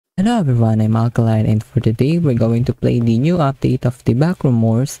Hello everyone, I'm Alcheline, and for today we're going to play the new update of the Backrooms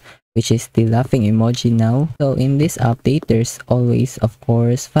Morphs, which is the laughing emoji now. So in this update, there's always of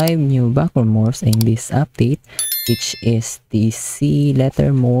course 5 new Backrooms Morphs in this update, which is the C letter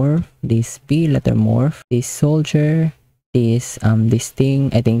morph, this B letter morph, this soldier, this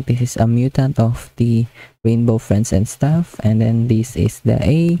thing. I think this is a mutant of the rainbow friends and stuff, and then this is the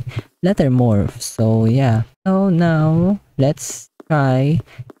A letter morph. So yeah, so now let's try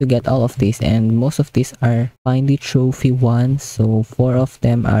to get all of these, and most of these are find the trophy ones. So 4 of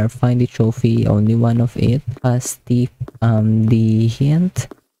them are find the trophy, only one of it has the hint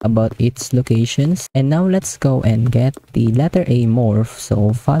about its locations. And now let's go and get the letter A morph,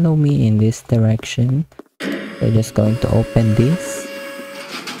 so follow me in this direction. We're just going to open this,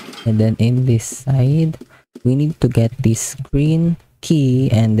 and then in this side we need to get this green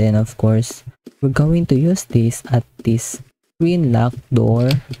key, and then of course we're going to use this at this green lock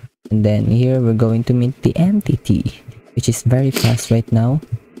door, and then here we're going to meet the entity, which is very fast right now.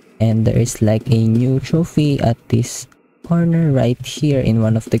 And there is like a new trophy at this corner right here in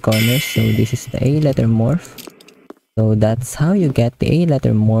one of the corners. So this is the A letter morph. So that's how you get the A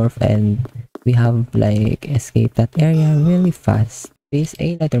letter morph, and we have like escaped that area really fast. This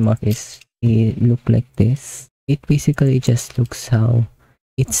A letter morph it look like this. It basically just looks how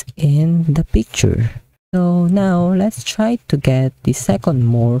it's in the picture. So now let's try to get the second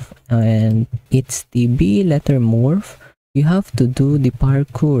morph, and it's the B letter morph. You have to do the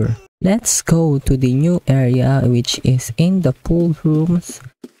parkour. Let's go to the new area, which is in the pool rooms.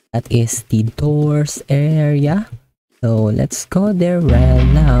 That is the doors area. So let's go there right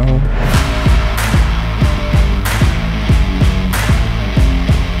now.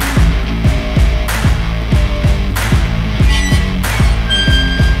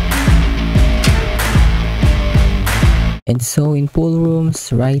 And so in pool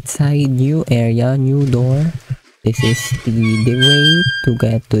rooms, right side, new area, new door. This is the way to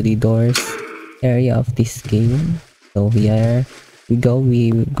get to the doors area of this game. So here we go,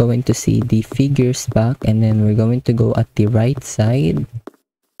 we're going to see the figures back, and then we're going to go at the right side.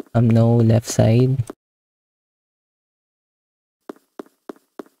 No, left side.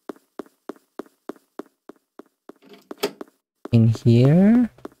 In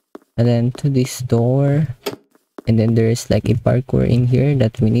here, and then to this door. And then there is like a parkour in here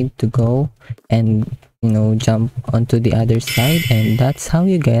that we need to go and, you know, jump onto the other side, and that's how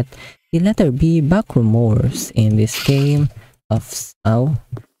you get the letter B Backrooms Morphs in this game of SAO.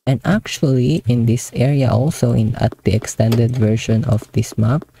 And actually in this area also, at the extended version of this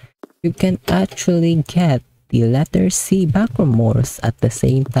map, you can actually get the letter C Backrooms Morphs at the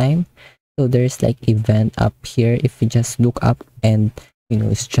same time. So there's like event up here if we just look up and, you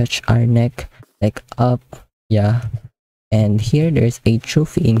know, stretch our neck like up. Yeah, and here there's a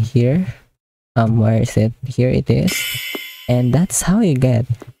trophy in here. Where is it? Here it is. And that's how you get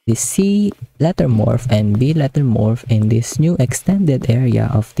the C letter morph and B letter morph in this new extended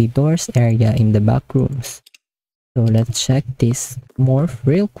area of the doors area in the back rooms. So let's check this morph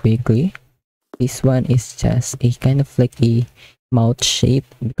real quickly. This one is just a kind of like a mouth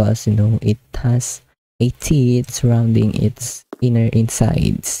shape, because, you know, it has a teeth surrounding its inner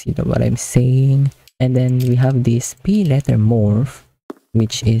insides. You know what I'm saying? And then we have this B letter morph,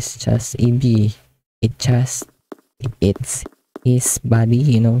 which is just a B. It's his body,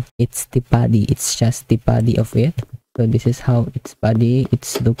 you know, it's the body, it's just the body of it. So this is how its body,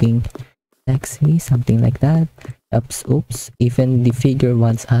 it's looking sexy, something like that. Oops, even the figure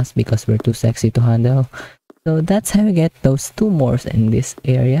wants us because we're too sexy to handle. So that's how you get those 2 morphs in this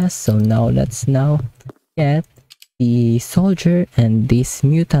area. So now let's get the soldier and this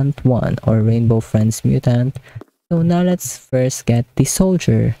mutant one, or rainbow friends mutant. So now let's first get the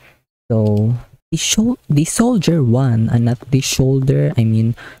soldier. So the soldier one, and not the shoulder, I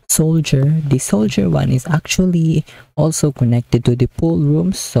mean soldier. The soldier one is actually also connected to the pool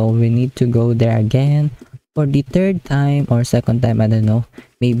room, so we need to go there again for the 3rd time or 2nd time, I don't know,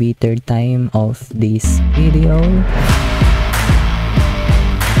 maybe 3rd time of this video.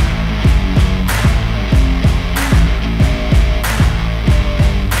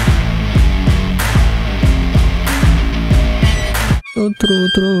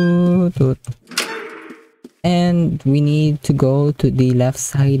 And we need to go to the left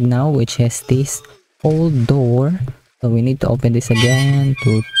side now, which has this old door. So we need to open this again.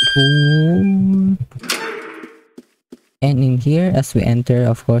 And in here, as we enter,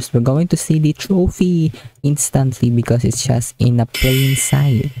 of course, we're going to see the trophy instantly because it's just in a plain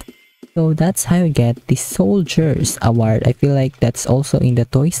sight. So that's how you get the Soldiers Award. I feel like that's also in the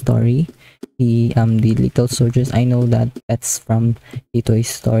Toy Story. the little soldiers. I know that that's from the Toy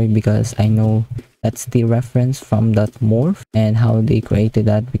Story because I know that's the reference from that morph and how they created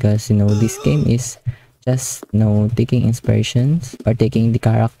that, because this game is just taking inspirations or taking the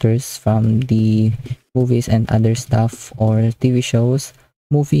characters from the movies and other stuff or TV shows,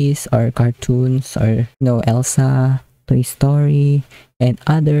 movies or cartoons, or Elsa, Toy Story, and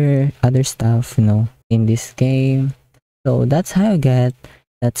other stuff in this game. So that's how you get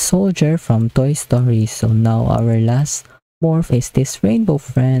that soldier from Toy Story. So now our last morph is this Rainbow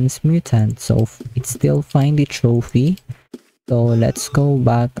Friends Mutant. So it still find the trophy. So let's go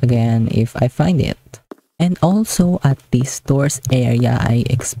back again if I find it. And also at the stores area, I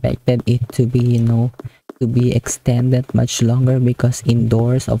expected it to be, to be extended much longer, because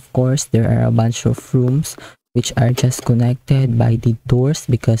indoors, of course, there are a bunch of rooms which are just connected by the doors,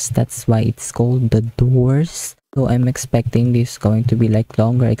 because that's why it's called the doors. So I'm expecting this going to be like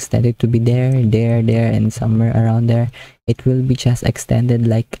longer, extended to be there, and somewhere around there. It will be just extended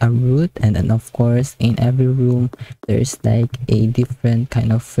like a route, and then of course in every room there's like a different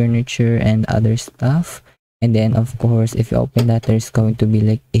kind of furniture and other stuff. And then of course if you open that, there's going to be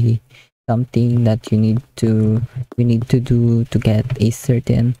like a something that you need to do to get a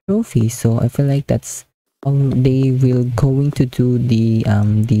certain trophy. So I feel like that's they will going to do the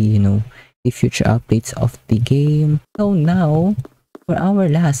future updates of the game. So now for our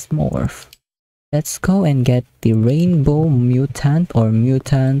last morph, let's go and get the Rainbow Mutant or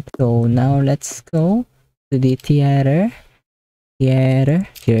Mutant. So now let's go to the theater. Here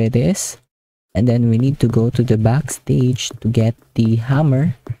it is. And then we need to go to the backstage to get the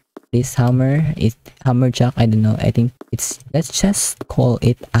hammer. This hammer is hammerjack. I don't know. I think let's just call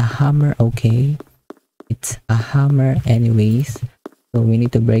it a hammer. Okay, it's a hammer anyways. So we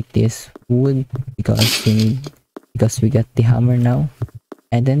need to break this wood because we got the hammer now.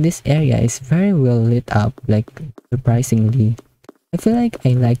 And then this area is very well lit up, like surprisingly. I feel like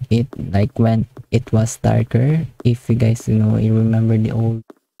I like it like when it was darker. If you guys you remember the old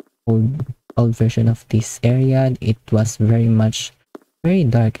version of this area, it was very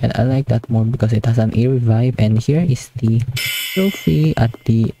dark, and I like that more because it has an eerie vibe. And here is the trophy at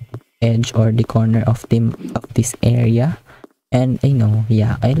the edge or the corner of this area. And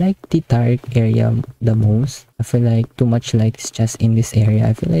yeah, I like the dark area the most. I feel like too much light is just in this area.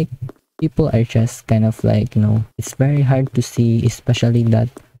 I feel like people are just kind of like it's very hard to see, especially that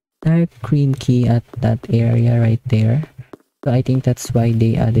dark green key at that area right there. So I think that's why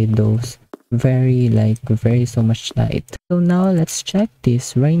they added those very so much light. So now let's check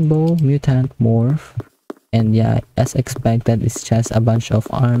this Rainbow Mutant morph. And yeah, as expected, it's just a bunch of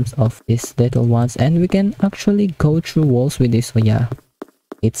arms of these little ones, and we can actually go through walls with this. So yeah,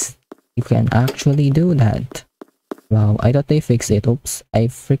 you can actually do that. Wow, I thought they fixed it. Oops, I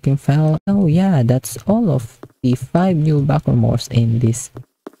freaking fell. Oh yeah, that's all of the 5 new Backrooms Morphs in this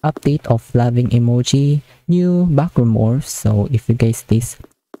update of Loving Emoji new Backrooms Morphs. So if you guys this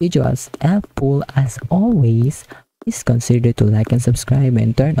video was helpful, as always, please consider to like and subscribe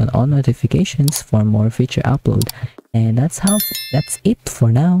and turn on all notifications for more future upload. And that's it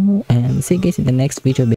for now, and see you guys in the next video.